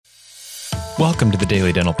Welcome to the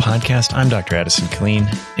Daily Dental Podcast. I'm Dr. Addison Killeen,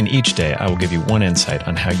 and each day I will give you one insight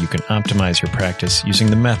on how you can optimize your practice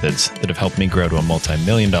using the methods that have helped me grow to a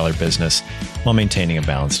multi-million-dollar business while maintaining a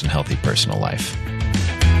balanced and healthy personal life.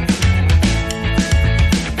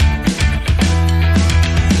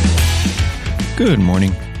 Good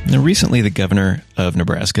morning. Now, recently, the governor of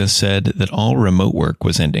Nebraska said that all remote work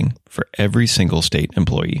was ending for every single state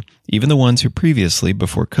employee, even the ones who previously,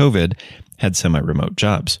 before COVID, had semi-remote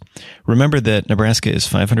jobs. Remember that Nebraska is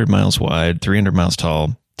 500 miles wide, 300 miles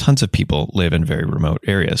tall. Tons of people live in very remote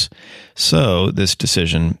areas. So this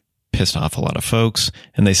decision pissed off a lot of folks,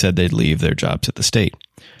 and they said they'd leave their jobs at the state.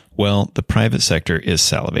 Well, the private sector is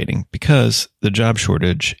salivating because the job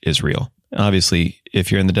shortage is real. Obviously, if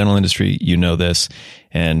you're in the dental industry, you know this,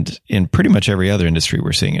 and in pretty much every other industry,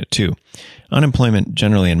 we're seeing it too. Unemployment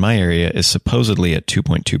generally in my area is supposedly at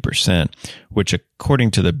 2.2%, which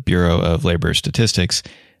according to the Bureau of Labor Statistics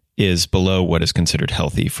is below what is considered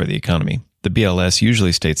healthy for the economy. The BLS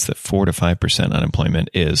usually states that 4 to 5% unemployment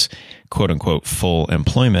is quote unquote full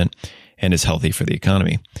employment and is healthy for the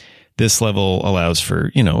economy. This level allows for,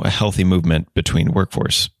 a healthy movement between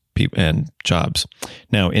workforce and jobs.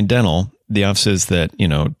 Now, in dental, the offices that,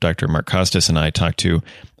 Dr. Mark Costas and I talked to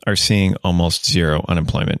are seeing almost zero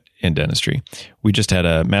unemployment in dentistry. We just had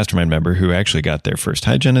a mastermind member who actually got their first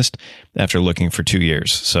hygienist after looking for 2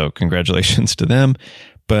 years. So congratulations to them.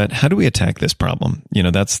 But how do we attack this problem?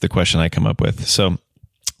 That's the question I come up with. So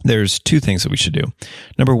there's two things that we should do.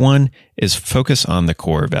 Number one is focus on the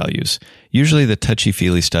core values. Usually the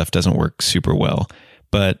touchy-feely stuff doesn't work super well.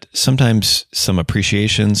 But sometimes some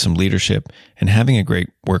appreciation, some leadership, and having a great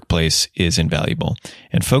workplace is invaluable.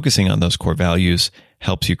 And focusing on those core values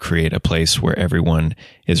helps you create a place where everyone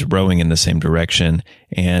is rowing in the same direction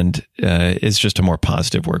and is just a more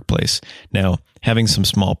positive workplace. Now, having some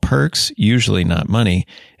small perks, usually not money,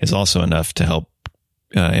 is also enough to help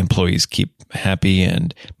employees keep happy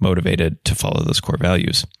and motivated to follow those core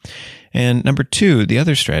values. And number two, the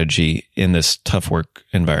other strategy in this tough work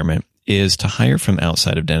environment is to hire from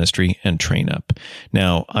outside of dentistry and train up.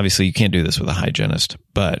 Now, obviously, you can't do this with a hygienist,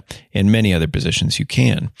 but in many other positions, you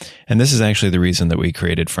can. And this is actually the reason that we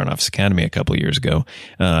created Front Office Academy a couple of years ago,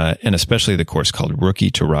 and especially the course called Rookie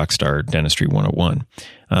to Rockstar Dentistry 101.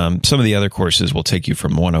 Some of the other courses will take you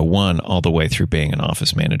from 101 all the way through being an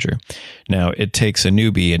office manager. Now, it takes a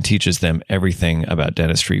newbie and teaches them everything about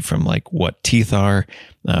dentistry from like what teeth are,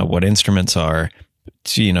 what instruments are,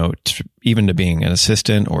 even to being an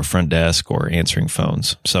assistant or front desk or answering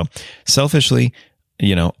phones. So selfishly,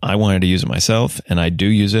 I wanted to use it myself, and I do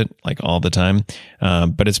use it like all the time.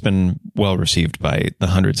 But it's been well received by the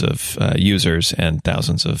hundreds of users and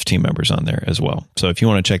thousands of team members on there as well. So if you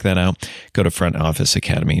want to check that out, go to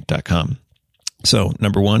frontofficeacademy.com. So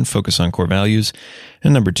number one, focus on core values.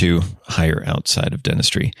 And number two, hire outside of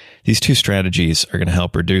dentistry. These two strategies are going to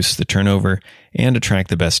help reduce the turnover and attract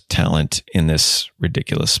the best talent in this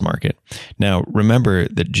ridiculous market. Now, remember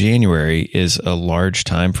that January is a large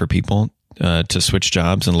time for people to switch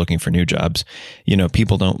jobs and looking for new jobs.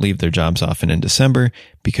 People don't leave their jobs often in December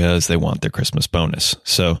because they want their Christmas bonus.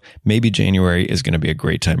 So maybe January is going to be a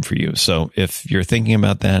great time for you. So if you're thinking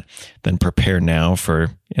about that, then prepare now for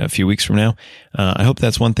a few weeks from now. I hope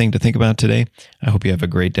that's one thing to think about today. I hope you have a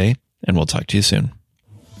great day, and we'll talk to you soon.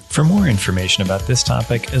 For more information about this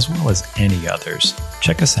topic, as well as any others,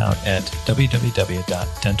 check us out at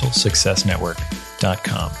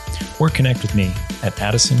www.dentalsuccessnetwork.com or connect with me at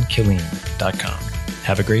AddisonKilleen.com.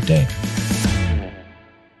 Have a great day.